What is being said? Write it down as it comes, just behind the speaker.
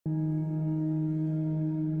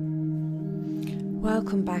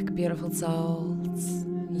Welcome back, beautiful souls.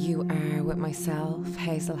 You are with myself,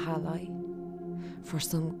 Hazel Halley, for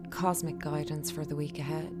some cosmic guidance for the week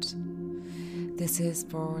ahead. This is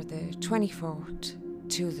for the 24th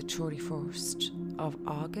to the 31st of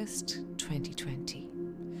August 2020.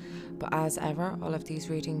 But as ever, all of these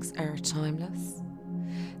readings are timeless.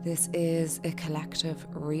 This is a collective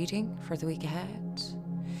reading for the week ahead.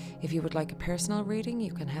 If you would like a personal reading,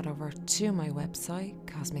 you can head over to my website,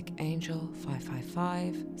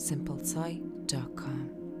 cosmicangel555simplesite.com.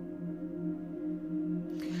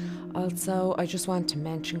 Also, I just want to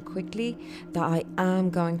mention quickly that I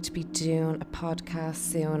am going to be doing a podcast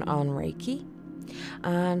soon on Reiki.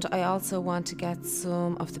 And I also want to get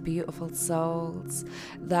some of the beautiful souls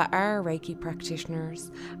that are Reiki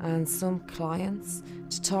practitioners and some clients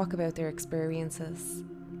to talk about their experiences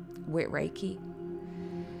with Reiki.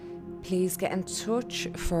 Please get in touch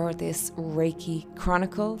for this Reiki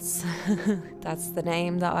Chronicles. That's the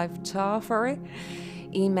name that I've taught for it.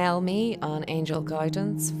 Email me on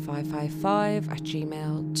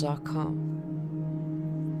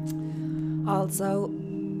angelguidance555@gmail.com. Also,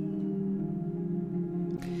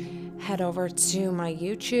 head over to my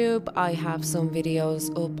YouTube. I have some videos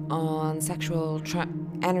up on sexual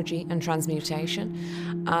energy and transmutation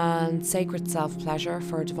and sacred self-pleasure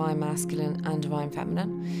for divine masculine and divine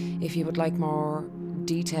feminine. If you would like more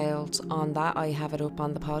detailed on that, I have it up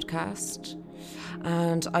on the podcast.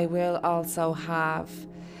 And I will also have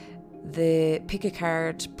the Pick a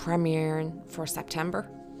Card premiering for September.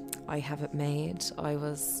 I have it made. I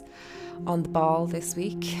was on the ball this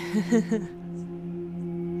week.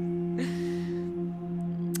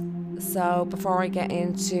 So before I get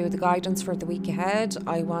into the guidance for the week ahead,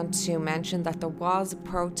 I want to mention that there was a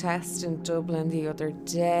protest in Dublin the other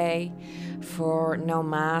day for no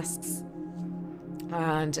masks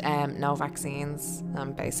and no vaccines,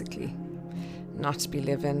 and basically not to be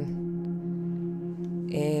living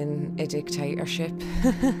in a dictatorship.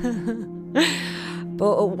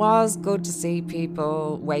 But it was good to see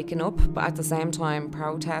people waking up, but at the same time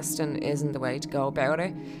protesting isn't the way to go about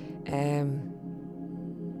it.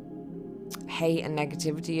 Hate and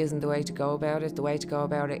negativity isn't the way to go about it. The way to go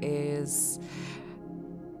about it is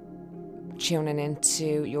tuning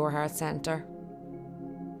into your heart center,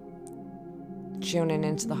 tuning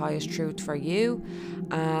into the highest truth for you,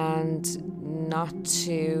 and not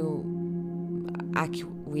to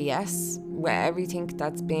acquiesce with everything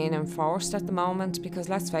that's being enforced at the moment, because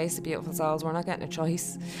let's face it, beautiful souls, we're not getting a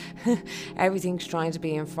choice. Everything's trying to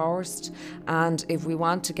be enforced, and if we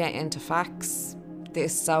want to get into facts,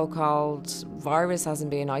 this so-called virus hasn't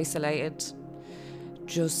been isolated.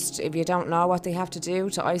 Just, if you don't know what they have to do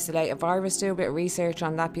to isolate a virus, do a bit of research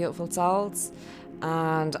on that, beautiful souls.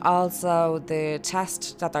 And also the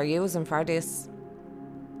test that they're using for this,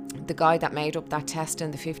 the guy that made up that test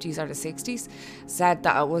in the 50s or the 60s said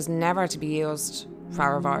that it was never to be used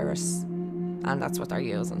for a virus, and that's what they're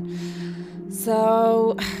using.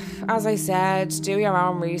 So, as I said, do your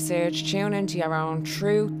own research, tune into your own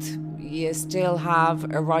truth. You still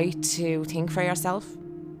have a right to think for yourself.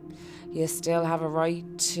 You still have a right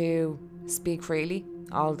to speak freely,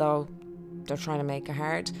 although they're trying to make it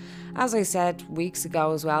hard. As I said weeks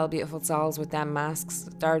ago as well, beautiful souls, with them masks,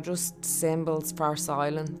 they're just symbols for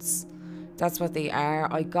silence. That's what they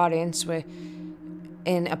are. I got into it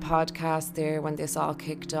in a podcast there when this all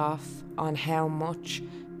kicked off on how much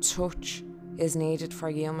touch is needed for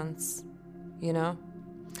humans, you know?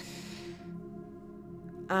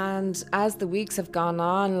 And as the weeks have gone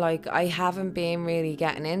on, I haven't been really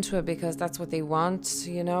getting into it because that's what they want,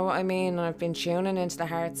 you know what I mean? I've been tuning into the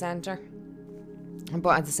heart centre.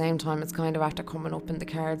 But at the same time, it's kind of after coming up in the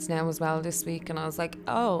cards now as well this week. And I was like,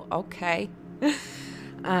 oh, okay.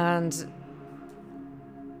 And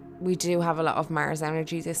we do have a lot of Mars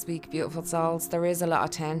energy this week, beautiful souls. There is a lot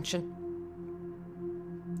of tension.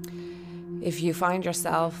 If you find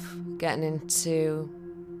yourself getting into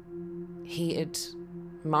heated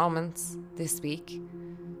moments this week,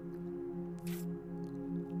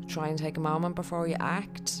 try and take a moment before you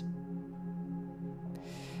act.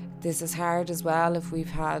 This is hard as well if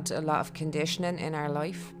we've had a lot of conditioning in our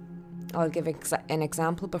life. I'll give an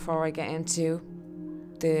example before I get into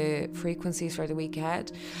the frequencies for the week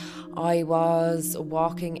ahead. I was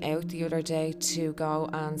walking out the other day to go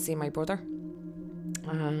and see my brother,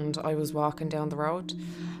 and I was walking down the road,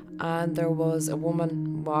 and there was a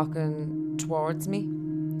woman walking towards me,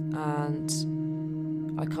 and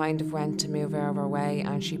I kind of went to move out of her way,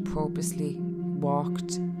 and she purposely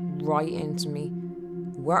walked right into me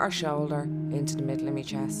with her shoulder into the middle of my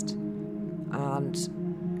chest, and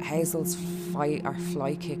Hazel's fight or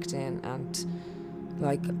fly kicked in, and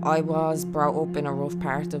Like, I was brought up in a rough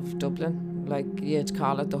part of Dublin, like you'd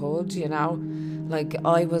call it the hood, you know. Like,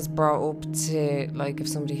 I was brought up to, like, if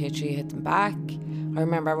somebody hit you hit them back. I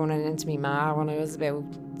remember running into me ma when I was about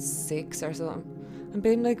 6 or something and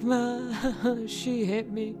being like, "Ma, she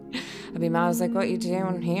hit me." And my ma was like, "What are you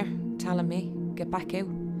doing here? Telling me, get back out."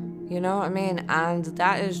 You know what I mean? And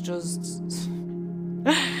that is just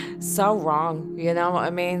so wrong, you know what I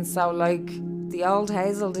mean? So, like, the old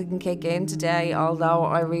Hazel didn't kick in today, although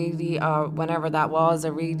I really, whenever that was, I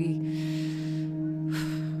really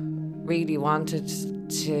wanted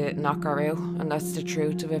to knock her out, and that's the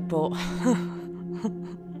truth of it. But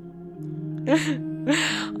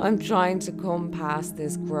I'm trying to come past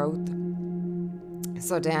this growth.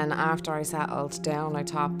 So then after I settled down, I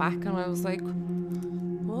thought back and I was like,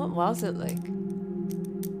 what was it like?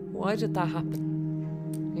 Why did that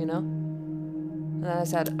happen? You know? And then I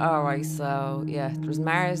said, alright, so yeah, there's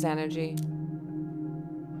Mars energy.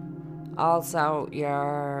 Also,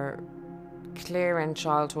 your clearing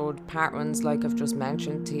childhood patterns, like I've just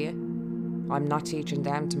mentioned to you. I'm not teaching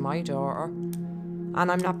them to my daughter. And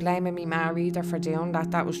I'm not blaming me ma either for doing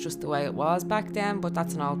that. That was just the way it was back then, but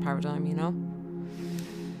that's an old paradigm, you know?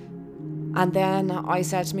 And then I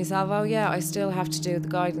said to myself, oh yeah, I still have to do the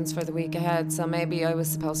guidance for the week ahead, so maybe I was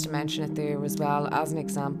supposed to mention it there as well as an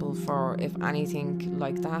example for if anything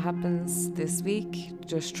like that happens this week.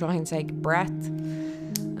 Just try and take a breath.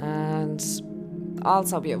 And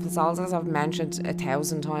also, beautiful souls, as I've mentioned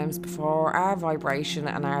 1,000 times before, our vibration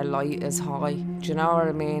and our light is high. Do you know what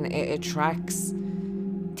I mean? It attracts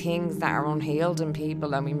things that are unhealed in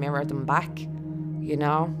people and we mirror them back, you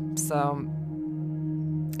know? So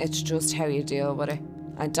it's just how you deal with it.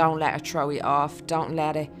 And don't let it throw you off. Don't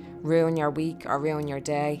let it ruin your week or ruin your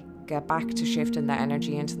day. Get back to shifting that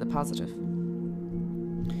energy into the positive.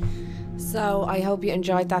 So I hope you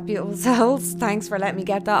enjoyed that, beautiful souls. Thanks for letting me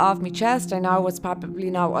get that off my chest. I know it's probably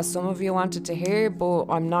not what some of you wanted to hear, but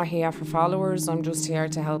I'm not here for followers. I'm just here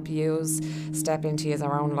to help you step into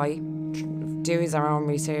your own light, do his own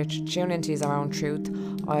research, tune into his own truth.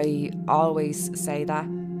 I always say that.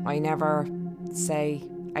 I never say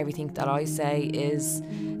everything that I say is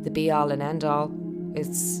the be all and end all.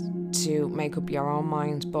 It's to make up your own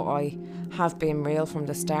mind, but I have been real from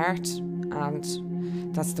the start, and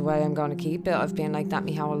that's the way I'm going to keep it. I've been like that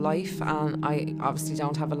my whole life, and I obviously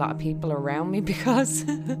don't have a lot of people around me because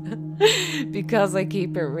I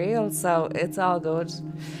keep it real, so it's all good.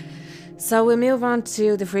 So we'll move on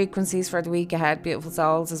to the frequencies for the week ahead, beautiful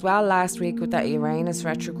souls. As well, last week with that Uranus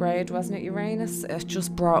retrograde, wasn't it, Uranus? It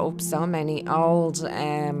just brought up so many old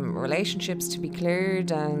relationships to be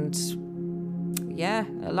cleared, and yeah,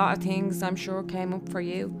 a lot of things I'm sure came up for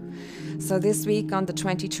you. So this week on the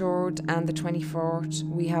 23rd and the 24th,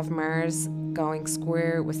 we have Mars going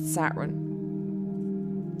square with Saturn.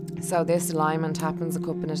 So this alignment happens a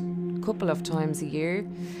couple of times a year.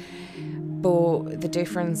 But the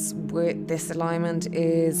difference with this alignment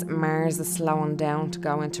is Mars is slowing down to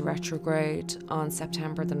go into retrograde on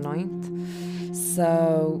September the 9th.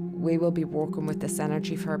 So we will be working with this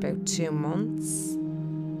energy for about 2 months.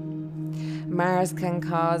 Mars can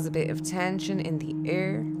cause a bit of tension in the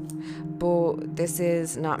air, but this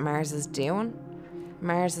is not Mars's doing.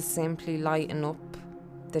 Mars is simply lighting up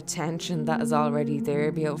the tension that is already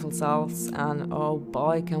there, beautiful souls. And oh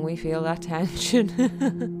boy, can we feel that tension.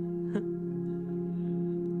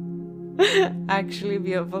 Actually,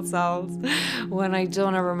 beautiful souls, when I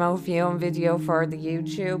done a remote viewing video for the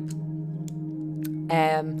YouTube,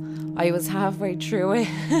 I was halfway through it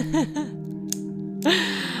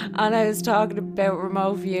and I was talking about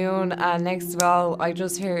remote viewing, and next of all I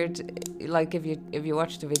just heard, like, if you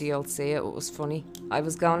watch the video you'll see it was funny. I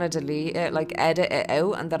was gonna delete it, like edit it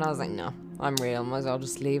out, and then I was like, no, I'm real, might as well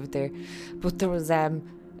just leave it there. But there was a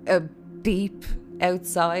beep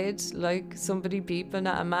outside, like somebody beeping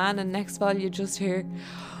at a man, and next of all you just hear,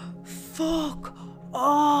 fuck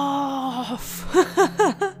off.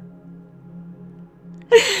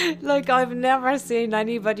 Like, I've never seen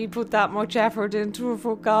anybody put that much effort into a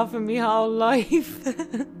fuck off in my whole life.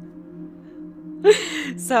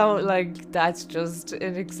 So, like, that's just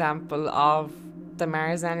an example of the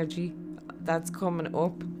Mars energy that's coming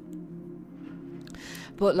up.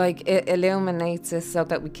 But, like, it illuminates us so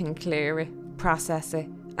that we can clear it, process it,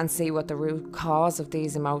 and see what the root cause of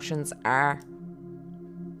these emotions are.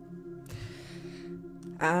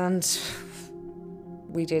 And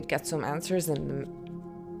we did get some answers in the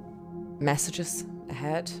messages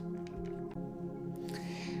ahead.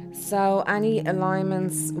 So any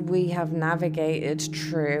alignments we have navigated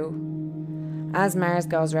through, as Mars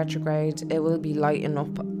goes retrograde, it will be lighting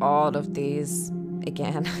up all of these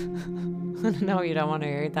again. No, you don't want to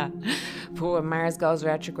hear that. But when Mars goes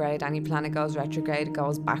retrograde, any planet goes retrograde, it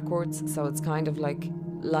goes backwards. So it's kind of like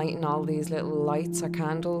lighting all these little lights or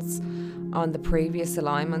candles on the previous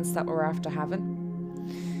alignments that we're after having.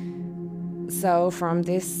 So from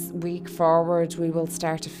this week forward, we will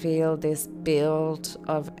start to feel this build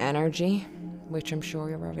of energy, which I'm sure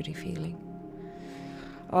you're already feeling.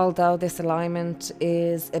 Although this alignment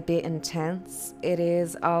is a bit intense, it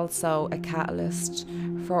is also a catalyst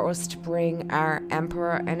for us to bring our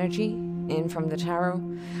Emperor energy in from the tarot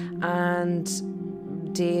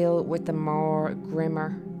and deal with the more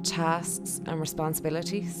grimmer tasks and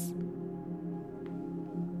responsibilities.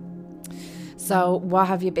 So what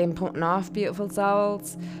have you been putting off, beautiful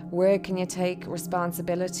souls? Where can you take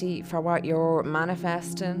responsibility for what you're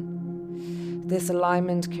manifesting? This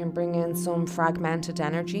alignment can bring in some fragmented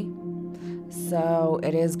energy, so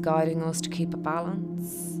it is guiding us to keep a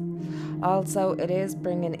balance. Also, it is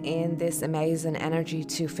bringing in this amazing energy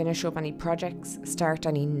to finish up any projects, start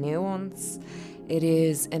any new ones. It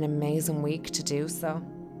is an amazing week to do so.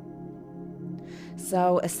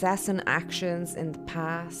 So, assessing actions in the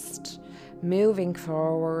past, moving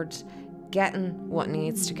forward, getting what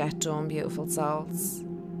needs to get done, beautiful souls.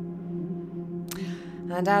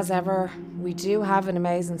 And as ever, we do have an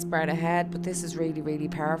amazing spread ahead, but this is really, really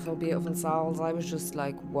powerful, beautiful souls. I was just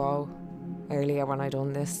like, whoa, earlier when I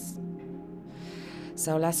done this.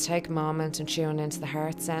 So let's take a moment and tune into the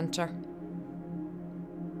heart center.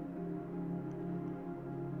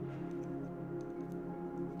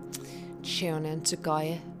 Tune into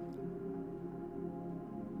Gaia.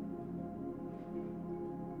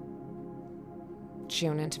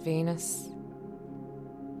 Tune into Venus.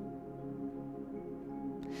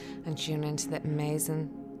 And tune into the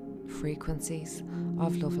amazing frequencies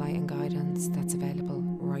of love, light and guidance that's available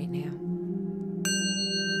right now.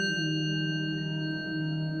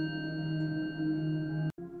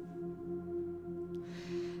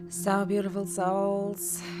 So beautiful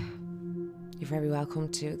souls, you're very welcome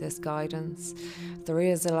to this guidance. There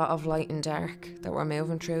is a lot of light and dark that we're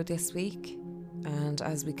moving through this week, and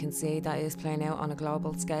as we can see, that is playing out on a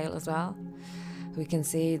global scale as well. We can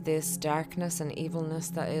see this darkness and evilness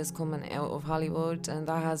that is coming out of Hollywood, and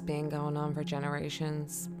that has been going on for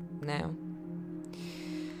generations now.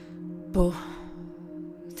 But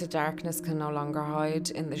the darkness can no longer hide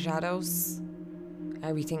in the shadows.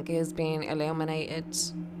 Everything is being illuminated.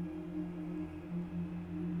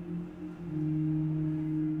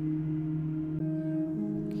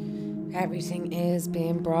 Everything is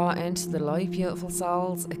being brought into the light, beautiful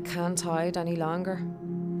souls. It can't hide any longer.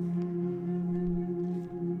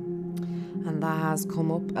 And that has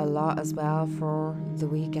come up a lot as well for the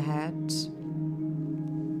week ahead.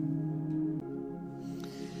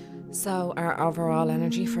 So our overall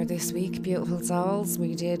energy for this week, beautiful souls,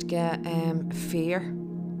 we did get fear.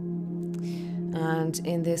 And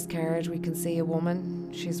in this card we can see a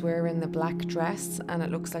woman. She's wearing the black dress and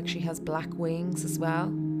it looks like she has black wings as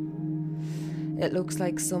well. It looks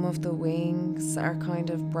like some of the wings are kind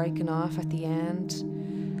of breaking off at the end,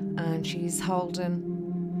 and she's holding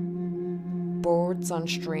boards on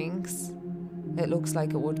strings. It looks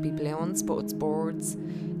like it would be balloons, but it's boards.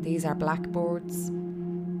 These are black boards.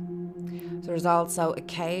 There's also a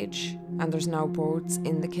cage, and there's no boards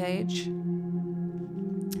in the cage.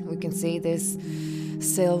 We can see this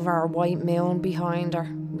silver white moon behind her.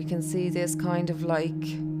 We can see this kind of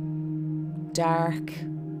like dark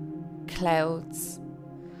clouds,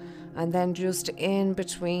 and then just in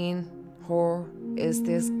between her is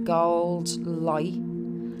this gold light,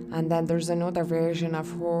 and then there's another version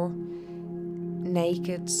of her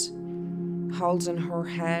naked, holding her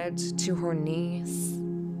head to her knees.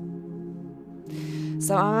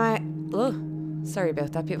 So sorry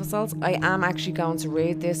about that, people souls. I am actually going to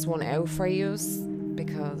read this one out for you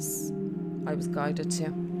because I was guided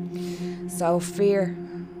to. So, fear.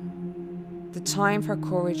 The time for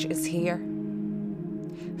courage is here.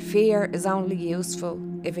 Fear is only useful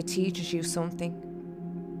if it teaches you something.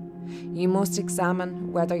 You must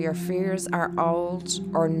examine whether your fears are old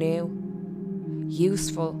or new,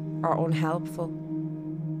 useful or unhelpful.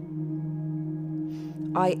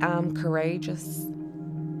 I am courageous.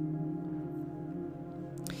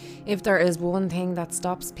 If there is one thing that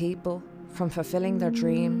stops people from fulfilling their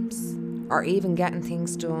dreams or even getting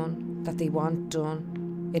things done that they want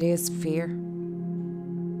done, it is fear.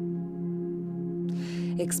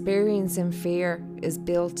 Experiencing fear is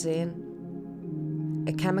built in,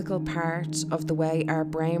 a chemical part of the way our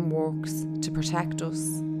brain works to protect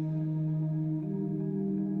us.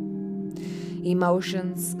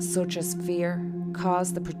 Emotions such as fear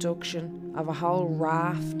cause the production of a whole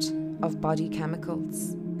raft of body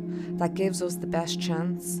chemicals that gives us the best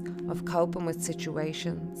chance of coping with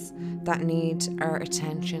situations that need our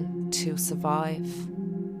attention to survive.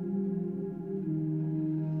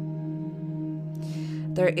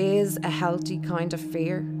 There is a healthy kind of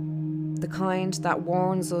fear, the kind that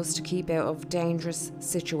warns us to keep out of dangerous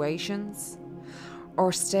situations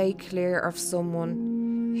or stay clear of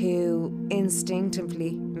someone who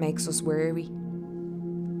instinctively makes us wary.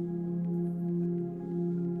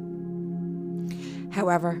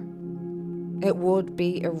 However, it would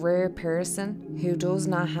be a rare person who does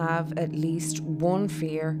not have at least one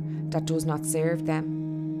fear that does not serve them.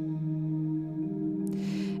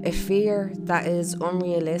 A fear that is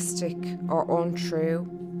unrealistic or untrue,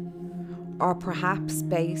 or perhaps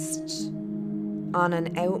based on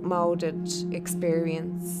an outmoded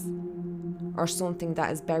experience, or something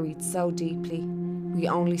that is buried so deeply we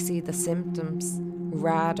only see the symptoms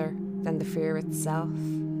rather than the fear itself.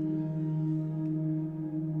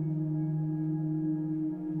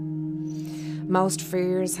 Most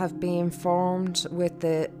fears have been formed with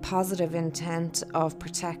the positive intent of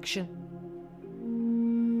protection.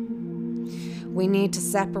 We need to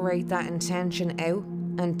separate that intention out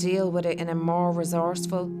and deal with it in a more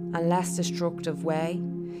resourceful and less destructive way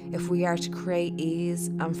if we are to create ease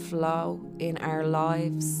and flow in our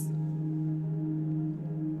lives.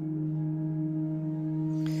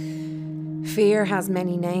 Fear has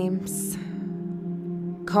many names.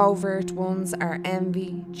 Covert ones are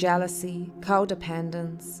envy, jealousy,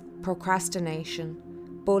 codependence, procrastination,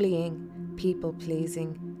 bullying,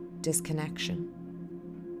 people-pleasing, disconnection.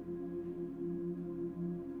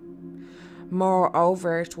 More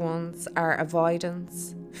overt ones are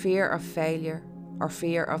avoidance, fear of failure, or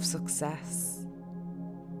fear of success.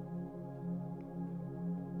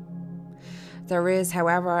 There is,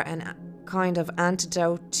 however, a kind of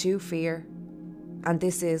antidote to fear, and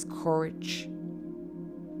this is courage.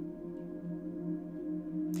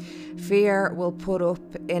 Fear will put up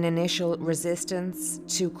an initial resistance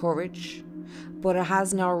to courage, but it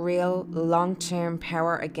has no real long-term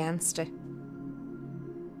power against it.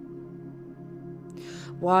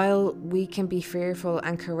 While we can be fearful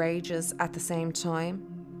and courageous at the same time,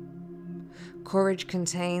 courage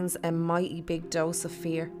contains a mighty big dose of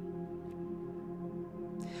fear.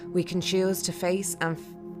 We can choose to face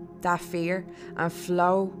that fear and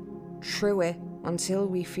flow through it until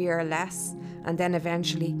we fear less, and then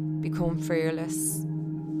eventually become fearless.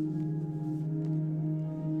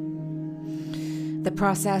 The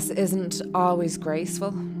process isn't always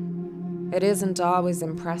graceful. It isn't always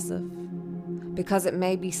impressive, because it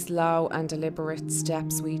may be slow and deliberate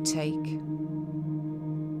steps we take.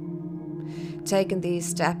 Taking these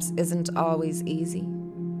steps isn't always easy,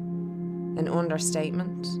 an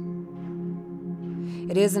understatement.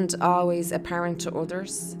 It isn't always apparent to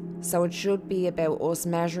others, so it should be about us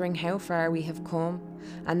measuring how far we have come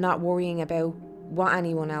and not worrying about what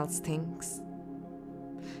anyone else thinks.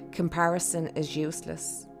 Comparison is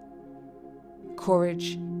useless.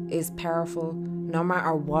 Courage is powerful no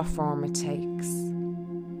matter what form it takes.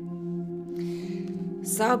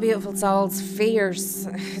 So, beautiful souls, fears.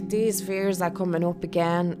 These fears are coming up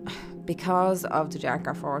again because of the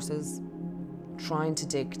darker forces trying to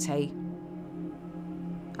dictate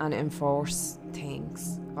and enforce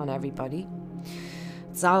things on everybody.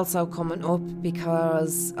 It's also coming up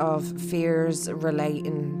because of fears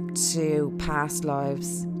relating to past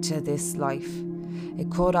lives to this life. It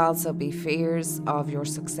could also be fears of your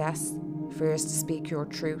success, fears to speak your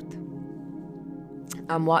truth.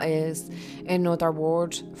 And what is another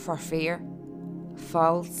word for fear?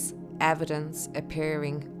 False evidence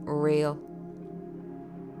appearing real.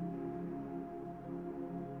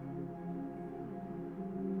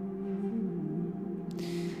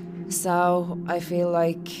 So I feel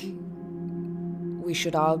like we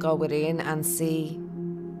should all go within and see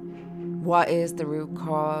what is the root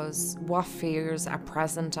cause, what fears are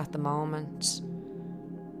present at the moment.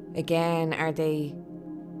 Again, are they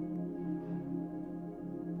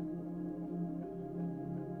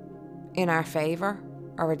in our favour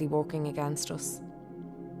or are they working against us?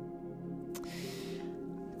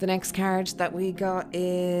 The next card that we got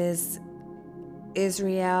is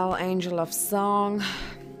Israel, Angel of Song.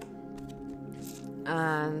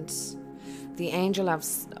 And the Angel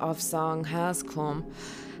of Song has come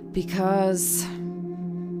because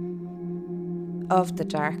of the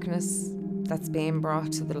darkness that's being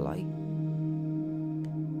brought to the light.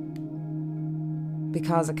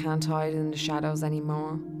 Because it can't hide in the shadows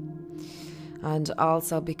anymore. And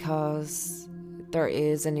also because there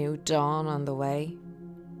is a new dawn on the way.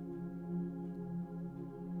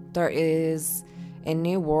 There is a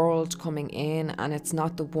new world coming in, and it's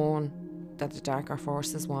not the one that the darker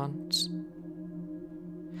forces want.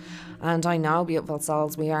 And I know, beautiful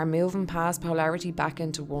souls, we are moving past polarity back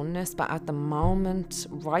into oneness, but at the moment,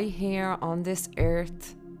 right here on this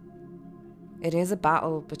earth, it is a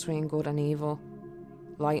battle between good and evil,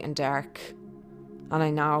 light and dark. And I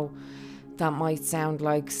know that might sound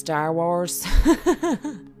like Star Wars.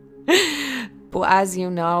 But as you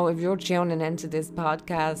know, if you're tuning into this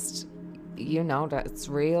podcast, you know that it's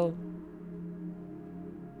real.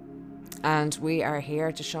 And we are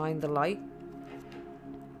here to shine the light.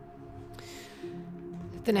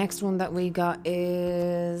 The next one that we got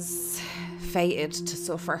is Fated to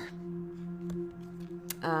Suffer.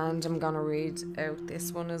 And I'm going to read out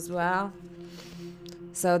this one as well.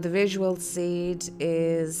 So the visual seed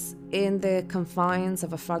is: in the confines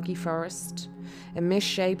of a foggy forest, a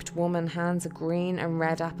misshaped woman hands a green and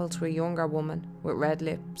red apple to a younger woman with red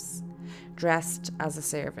lips, dressed as a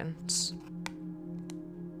servant.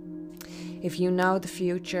 If you know the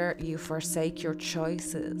future, you forsake your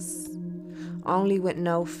choices. Only with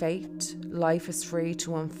no fate, life is free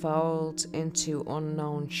to unfold into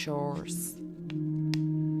unknown shores.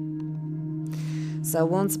 So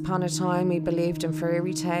once upon a time we believed in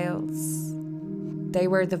fairy tales. They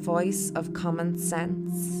were the voice of common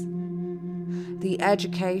sense, the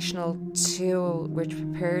educational tool which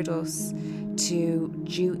prepared us to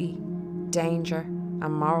duty, danger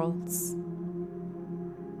and morals.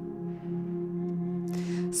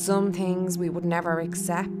 Some things we would never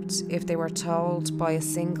accept if they were told by a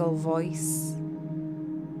single voice.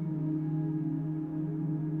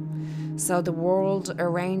 So the world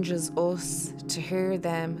arranges us to hear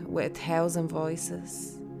them with 1,000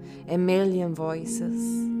 voices, 1,000,000 voices.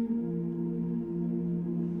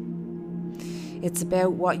 It's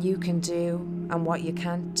about what you can do and what you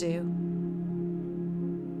can't do.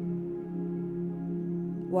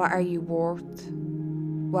 What are you worth?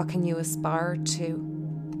 What can you aspire to?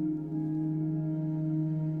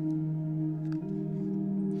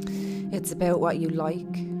 It's about what you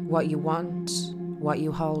like, what you want, what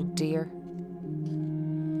you hold dear.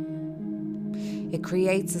 It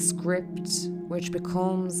creates a script which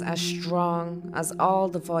becomes as strong as all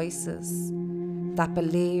the voices that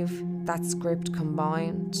believe that script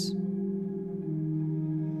combined.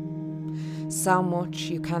 So much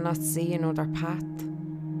you cannot see another path.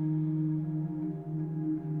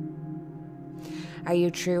 Are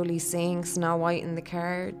you truly seeing Snow White in the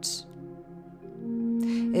card?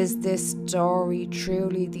 Is this story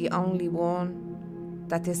truly the only one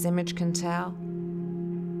that this image can tell?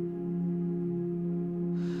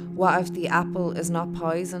 What if the apple is not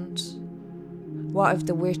poisoned? What if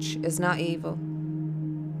the witch is not evil?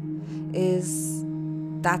 Is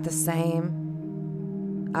that the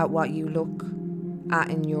same at what you look at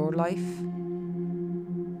in your life?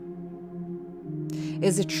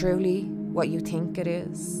 Is it truly what you think it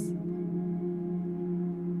is?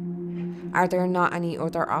 Are there not any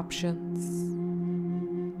other options?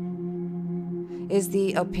 Is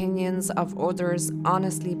the opinions of others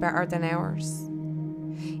honestly better than ours?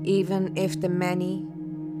 Even if they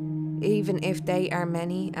are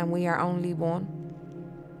many and we are only one?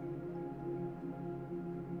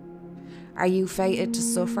 Are you fated to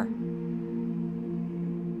suffer?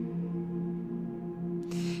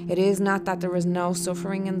 It is not that there is no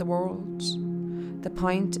suffering in the world. The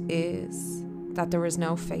point is that there is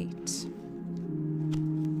no fate.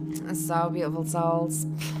 So beautiful souls.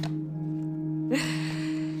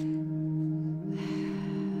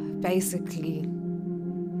 Basically,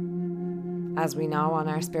 as we know on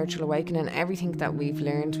our spiritual awakening, everything that we've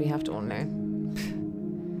learned, we have to unlearn.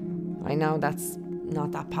 I know that's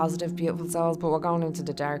not that positive, beautiful souls, but we're going into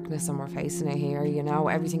the darkness and we're facing it here. You know,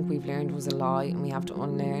 everything we've learned was a lie and we have to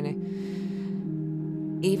unlearn it.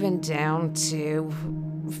 Even down to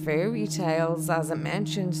fairy tales, as I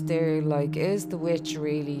mentioned there, like, is the witch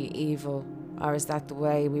really evil, or is that the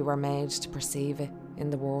way we were made to perceive it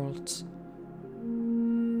in the world?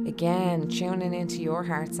 Again, tuning into your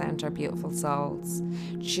heart center, beautiful souls,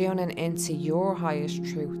 tuning into your highest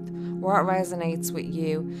truth, what resonates with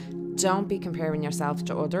you. Don't be comparing yourself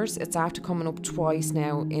to others. It's after coming up twice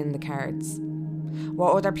now in the cards.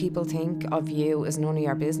 What other people think of you is none of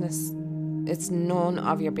your business. It's none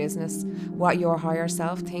of your business. What your higher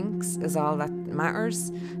self thinks is all that matters,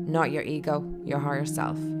 not your ego, your higher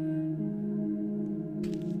self.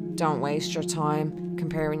 Don't waste your time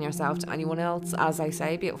comparing yourself to anyone else. As I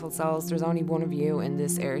say, beautiful souls, there's only one of you in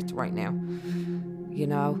this earth right now. You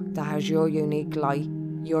know, that has your unique light,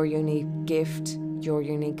 your unique gift, your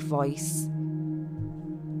unique voice.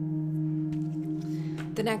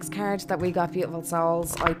 The next card that we got, beautiful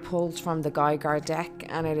souls, I pulled from the Geiger deck,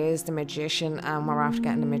 and it is the Magician, and we're after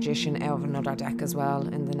getting the Magician out of another deck as well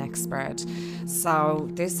in the next spread. So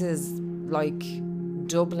this is like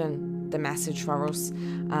doubling the message for us,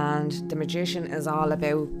 and the Magician is all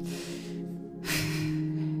about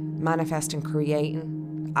manifesting,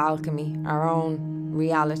 creating, alchemy, our own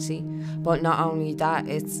reality. But not only that,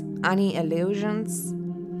 it's any illusions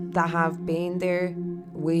that have been there,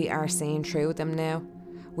 we are seeing through them now.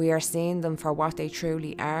 We are seeing them for what they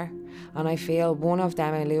truly are. And I feel one of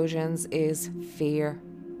them illusions is fear.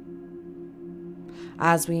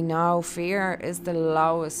 As we know, fear is the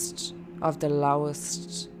lowest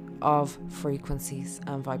of frequencies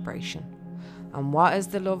and vibration. And what is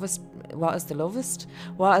the lowest? What is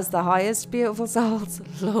the highest, beautiful souls?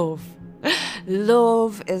 Love.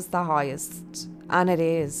 Love is the highest. And it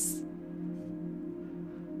is.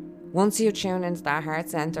 Once you tune into that heart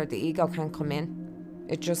center, the ego can't come in.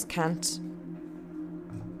 It just can't.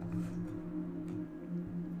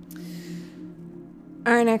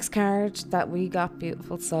 Our next card that we got,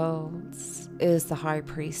 beautiful souls, is the High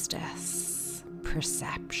Priestess.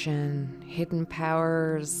 Perception, hidden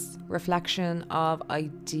powers, reflection of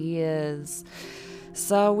ideas.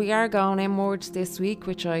 So we are going inwards this week,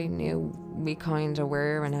 which I knew we kind of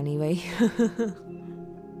were in anyway.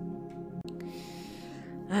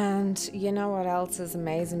 And you know what else is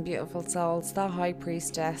amazing, beautiful souls? The High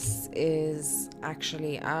Priestess is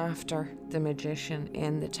actually after the Magician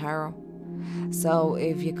in the tarot. So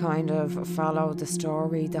if you kind of follow the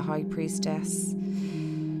story, the High Priestess,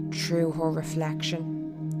 through her reflection,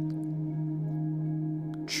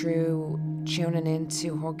 through tuning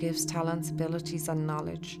into her gifts, talents, abilities and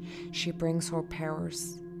knowledge, she brings her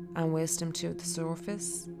powers and wisdom to the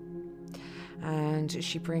surface. And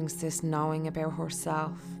she brings this knowing about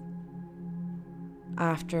herself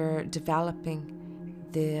after developing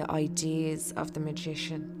the ideas of the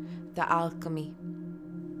Magician, the alchemy.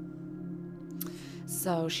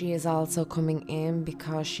 So she is also coming in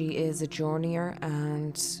because she is a journeyer,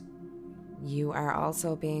 and you are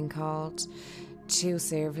also being called to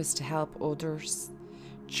service to help others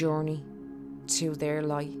journey to their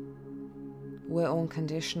light with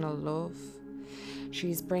unconditional love.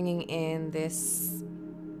 She's bringing in this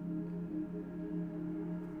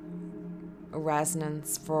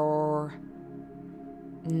resonance for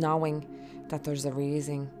knowing that there's a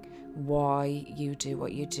reason why you do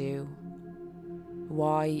what you do,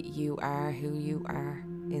 why you are who you are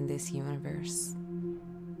in this universe.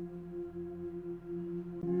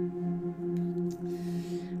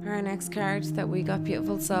 Our next card that we got,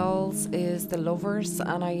 beautiful souls, is the Lovers,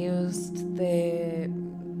 and I used the...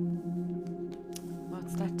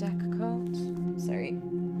 what's that deck called? Sorry.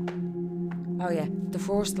 Oh yeah, the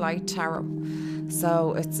First Light Tarot.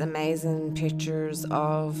 So it's amazing pictures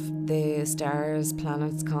of the stars,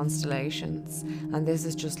 planets, constellations, and this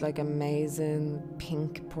is just like amazing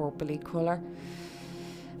pink purpley colour.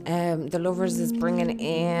 The Lovers is bringing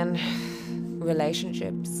in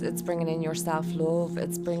relationships, it's bringing in your self-love,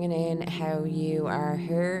 it's bringing in how you are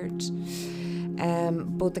heard.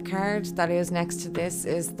 But the card that is next to this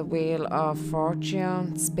is the Wheel of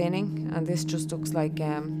Fortune spinning, and this just looks like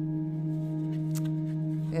a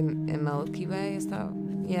Milky Way, is that?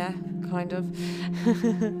 Yeah, kind of.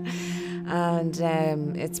 And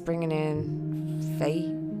it's bringing in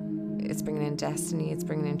fate, it's bringing in destiny, it's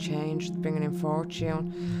bringing in change, it's bringing in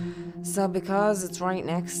fortune. So because it's right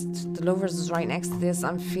next, the Lovers is right next to this,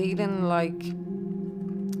 I'm feeling like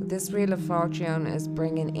this Wheel of Fortune is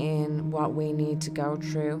bringing in what we need to go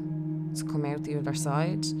through to come out the other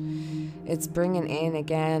side. It's bringing in,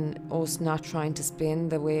 again, us not trying to spin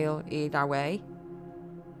the wheel either way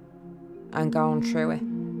and going through it,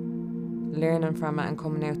 learning from it and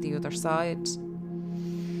coming out the other side.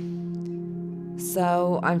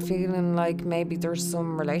 So I'm feeling like maybe there's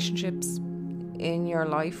some relationships in your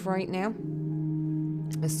life right now,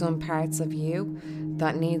 some parts of you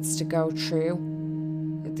that needs to go through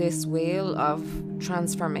this wheel of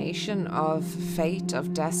transformation, of fate,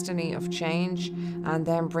 of destiny, of change, and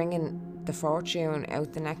then bringing the fortune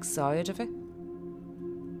out the next side of it.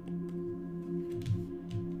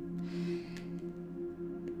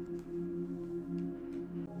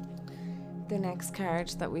 The next card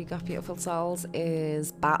that we got, beautiful souls,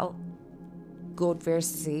 is Battle. Good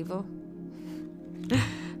versus evil,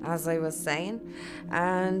 as I was saying.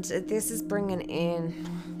 And this is bringing in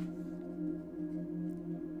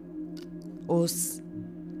us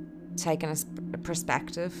taking a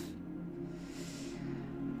perspective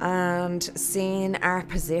and seeing our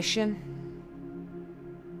position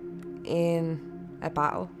in a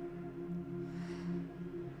battle.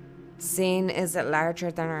 Seeing, is it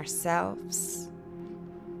larger than ourselves?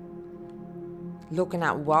 Looking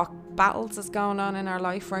at what battles is going on in our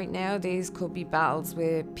life right now. These could be battles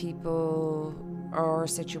with people or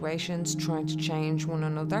situations trying to change one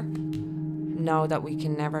another. Know that we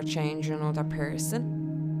can never change another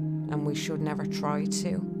person, and we should never try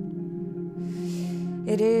to.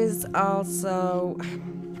 It is also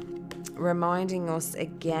reminding us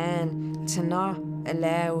again to not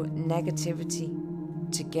allow negativity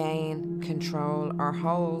to gain control or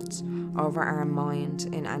hold over our mind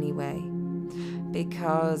in any way.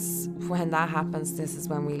 Because when that happens, this is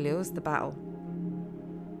when we lose the battle.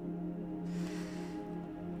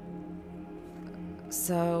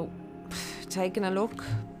 So, taking a look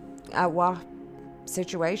at what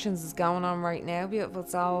situations is going on right now, beautiful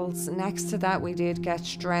souls. Next to that, we did get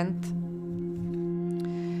strength,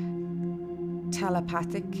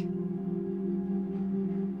 telepathic,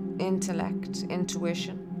 intellect,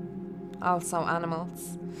 intuition, also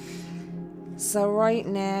animals. So right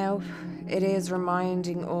now, it is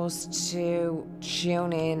reminding us to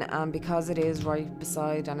tune in, and because it is right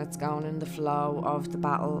beside and it's going in the flow of the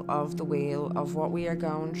battle, of the wheel, of what we are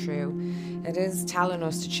going through, it is telling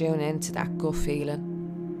us to tune into that gut feeling,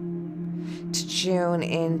 to tune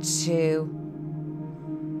into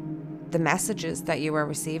the messages that you are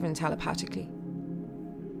receiving telepathically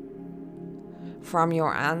from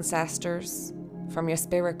your ancestors, from your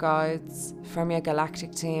spirit guides, from your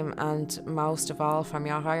galactic team, and most of all from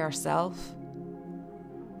your higher self.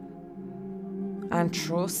 And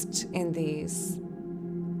trust in these.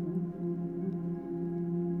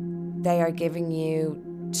 They are giving you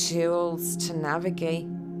tools to navigate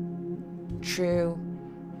through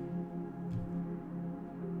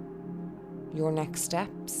your next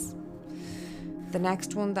steps. The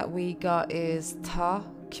next one that we got is thought,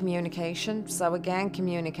 communication. So again,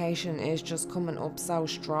 communication is just coming up so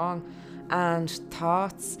strong, and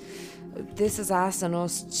thoughts, this is asking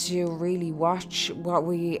us to really watch what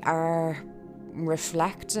we are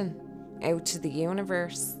reflecting out to the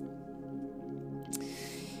universe.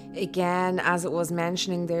 Again, as it was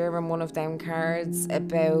mentioning there in one of them cards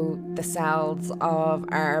about the cells of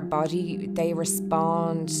our body, they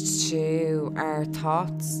respond to our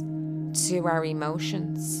thoughts, to our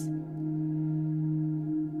emotions.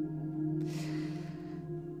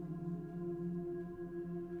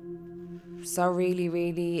 So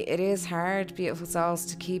really, it is hard, beautiful souls,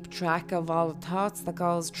 to keep track of all the thoughts that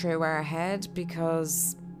goes through our head,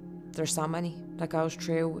 because there's so many that goes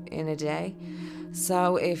through in a day.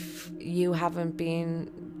 So if you haven't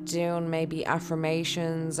been doing maybe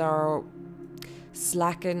affirmations or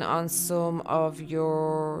slacking on some of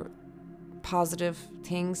your positive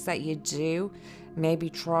things that you do, maybe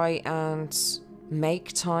try and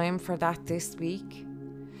make time for that this week.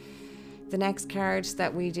 The next card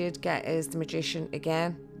that we did get is the Magician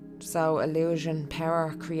again. So illusion,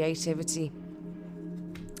 power, creativity.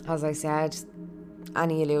 As I said,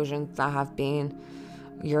 any illusions that have been,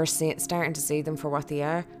 you're starting to see them for what they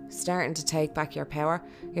are, starting to take back your power.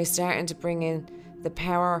 You're starting to bring in the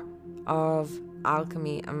power of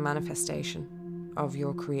alchemy and manifestation of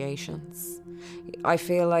your creations. I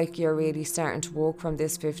feel like you're really starting to walk from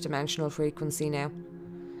this fifth dimensional frequency now.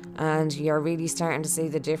 And you're really starting to see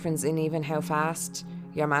the difference in even how fast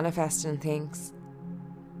you're manifesting things,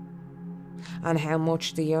 and how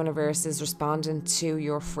much the universe is responding to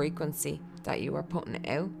your frequency that you are putting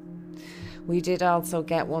out. We did also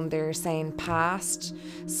get one there saying past.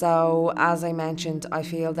 So as I mentioned, I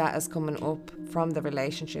feel that is coming up from the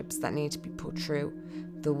relationships that need to be put through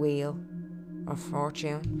the wheel of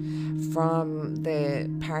fortune, from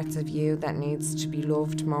the parts of you that needs to be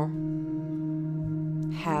loved more,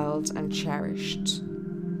 held and cherished.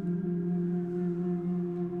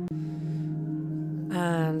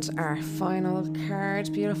 And our final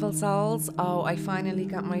card, beautiful souls. Oh, I finally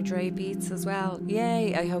got my Dre beats as well.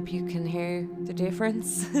 Yay, I hope you can hear the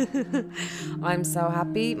difference. I'm so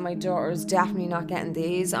happy. My daughter's definitely not getting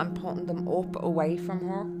these. I'm putting them up away from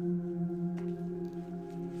her.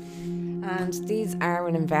 And these are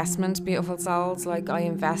an investment, beautiful souls. Like, I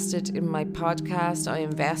invested in my podcast, I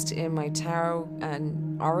invest in my tarot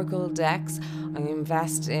and oracle decks, I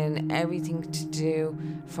invest in everything to do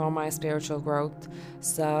for my spiritual growth.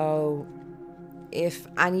 So if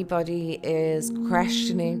anybody is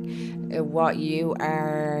questioning what you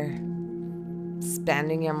are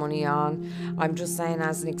spending your money on, I'm just saying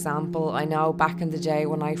as an example, I know back in the day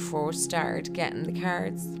when I first started getting the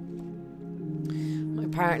cards,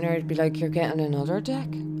 partner would be like, you're getting another deck?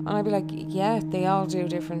 And I'd be like, yeah, they all do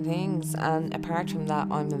different things, and apart from that,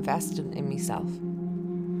 I'm invested in myself.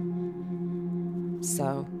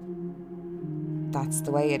 So that's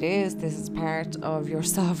the way it is. This is part of your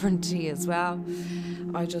sovereignty as well.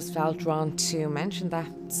 I just felt drawn to mention that.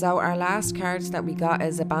 So our last card that we got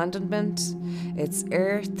is abandonment. It's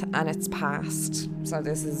earth and it's past. So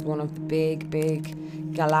this is one of the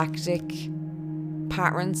big galactic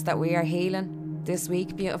patterns that we are healing this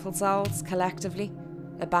week, beautiful souls, collectively.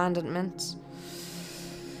 Abandonment.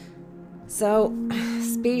 So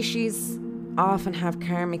species often have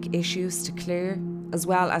karmic issues to clear, as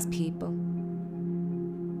well as people.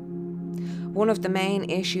 One of the main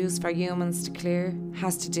issues for humans to clear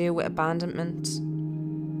has to do with abandonment.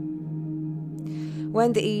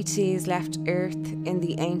 When the ETs left Earth in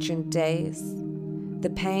the ancient days, the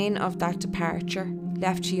pain of that departure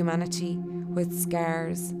left humanity with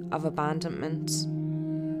scars of abandonment.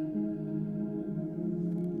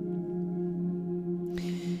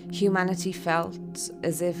 Humanity felt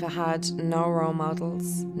as if it had no role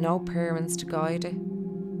models, no parents to guide it.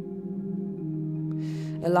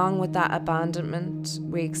 Along with that abandonment,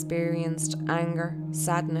 we experienced anger,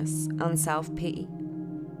 sadness, and self-pity.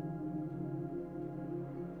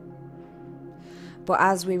 But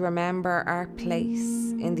as we remember our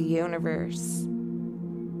place in the universe,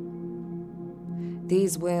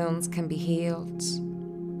 these wounds can be healed.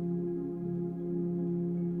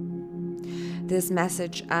 This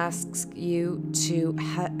message asks you to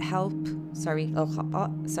help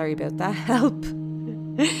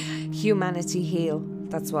humanity heal.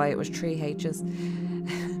 That's why it was 3 H's.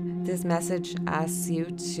 This message asks you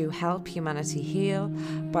to help humanity heal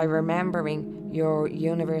by remembering your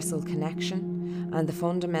universal connection and the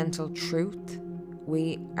fundamental truth: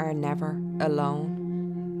 we are never alone.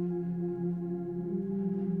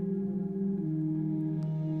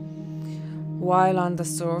 While on the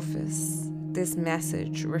surface, this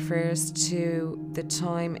message refers to the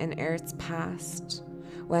time in Earth's past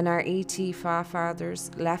when our ET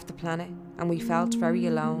forefathers left the planet and we felt very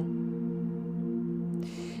alone.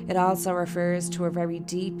 It also refers to a very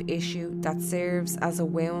deep issue that serves as a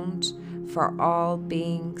wound for all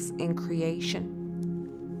beings in creation.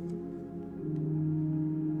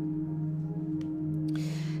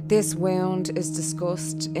 This wound is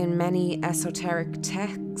discussed in many esoteric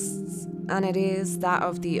texts, and it is that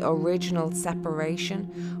of the original separation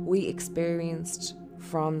we experienced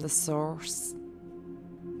from the source.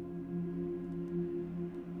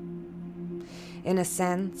 In a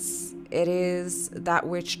sense, it is that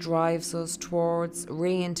which drives us towards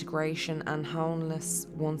reintegration and wholeness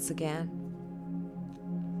once again.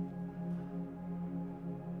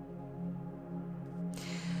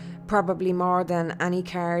 Probably more than any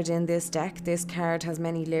card in this deck, this card has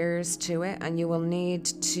many layers to it, and you will need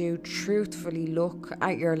to truthfully look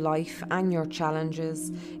at your life and your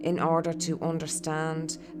challenges in order to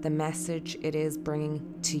understand the message it is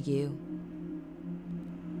bringing to you.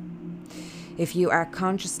 If you are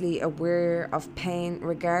consciously aware of pain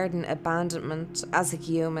regarding abandonment as a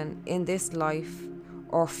human in this life,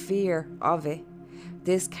 or fear of it,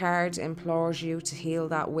 this card implores you to heal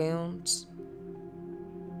that wound.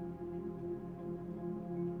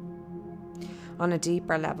 On a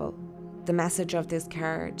deeper level, the message of this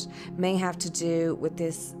card may have to do with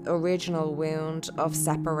this original wound of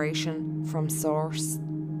separation from source,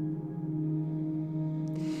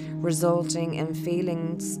 resulting in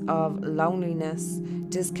feelings of loneliness,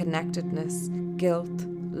 disconnectedness, guilt,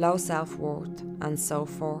 low self-worth, and so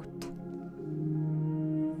forth.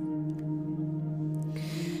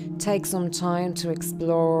 Take some time to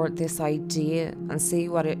explore this idea and see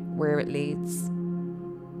where it leads.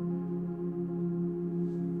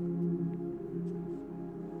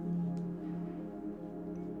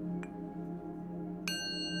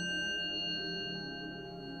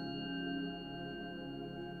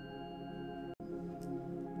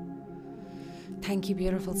 Thank you,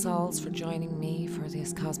 beautiful souls, for joining me for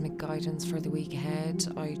this cosmic guidance for the week ahead.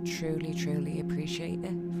 I truly appreciate it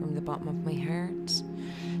from the bottom of my heart.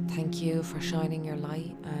 Thank you for shining your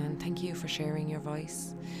light, and thank you for sharing your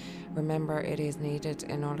voice. Remember, it is needed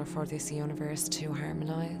in order for this universe to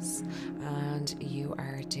harmonize, and you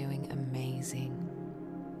are doing amazing.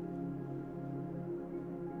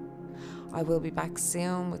 I will be back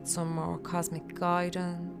soon with some more cosmic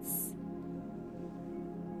guidance.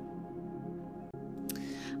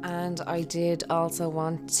 And I did also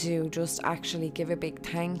want to just actually give a big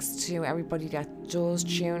thanks to everybody that does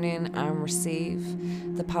tune in and receive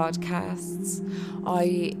the podcasts.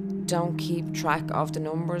 I don't keep track of the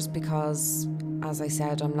numbers because, as I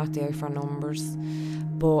said, I'm not there for numbers.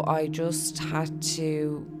 But I just had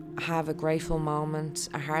to have a grateful moment,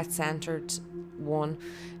 a heart-centered one,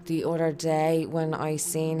 the other day when I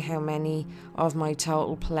seen how many of my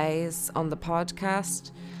total plays on the podcast.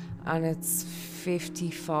 and it's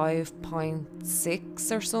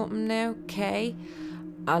 55.6 or something now, K.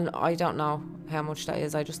 And I don't know how much that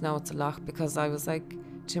is. I just know it's a lot, because I was like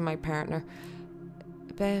to my partner,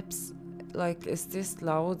 babes, like, is this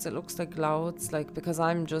loads? It looks like loads, like, because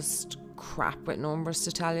I'm just crap with numbers,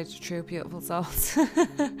 to tell you the truth, beautiful souls.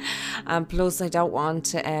 And plus I don't want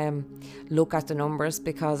to look at the numbers,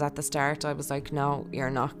 because at the start I was like, no,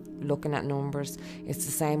 you're not looking at numbers. It's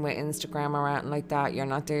the same with Instagram or anything like that. You're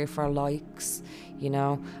not there for likes, you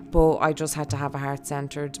know. But I just had to have a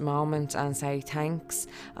heart-centered moment and say thanks.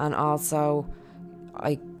 And also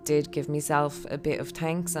I did give myself a bit of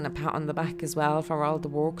thanks and a pat on the back as well for all the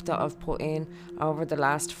work that I've put in over the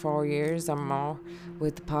last 4 years or more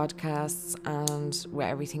with the podcasts and with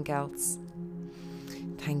everything else.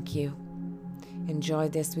 Thank you. Enjoy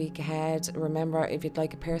this week ahead. Remember, if you'd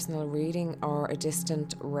like a personal reading or a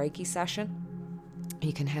distant Reiki session,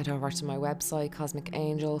 you can head over to my website,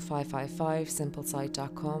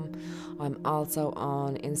 cosmicangel555simplesite.com. I'm also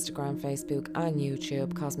on Instagram, Facebook and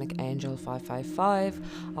YouTube, cosmicangel555.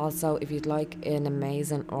 Also, if you'd like an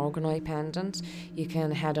amazing orgonite pendant, you can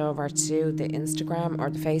head over to the Instagram or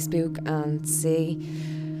the Facebook and see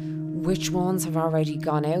which ones have already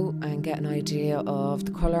gone out and get an idea of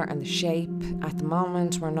the colour and the shape. At the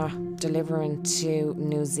moment, we're not delivering to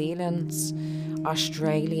New Zealand,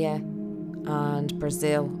 Australia and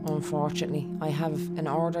Brazil, unfortunately. I have an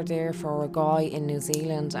order there for a guy in New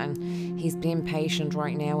Zealand, and he's being patient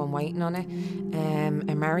right now and waiting on it.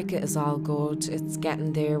 America is all good. It's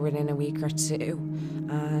getting there within a week or two,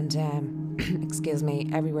 and excuse me,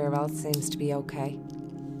 everywhere else seems to be okay.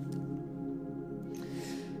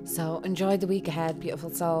 So enjoy the week ahead, beautiful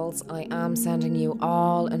souls. I am sending you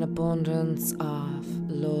all an abundance of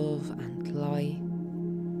love and light.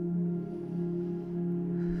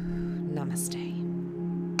 Namaste.